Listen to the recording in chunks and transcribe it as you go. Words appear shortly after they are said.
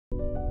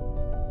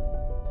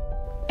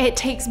It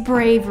takes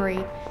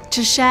bravery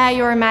to share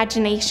your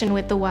imagination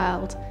with the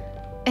world,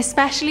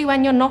 especially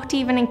when you're not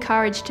even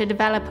encouraged to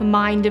develop a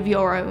mind of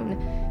your own.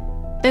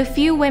 Though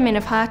few women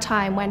of her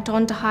time went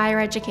on to higher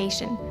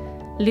education,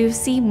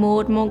 Lucy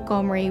Maud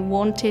Montgomery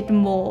wanted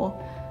more.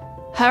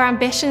 Her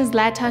ambitions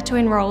led her to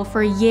enroll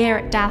for a year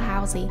at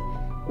Dalhousie,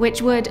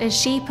 which would, as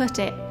she put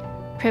it,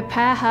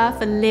 prepare her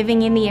for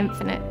living in the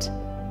infinite.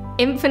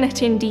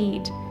 Infinite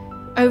indeed.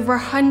 Over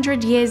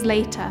 100 years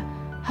later,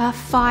 her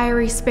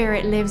fiery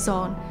spirit lives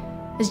on,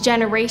 as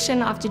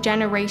generation after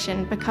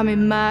generation become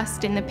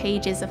immersed in the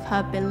pages of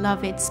her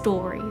beloved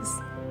stories.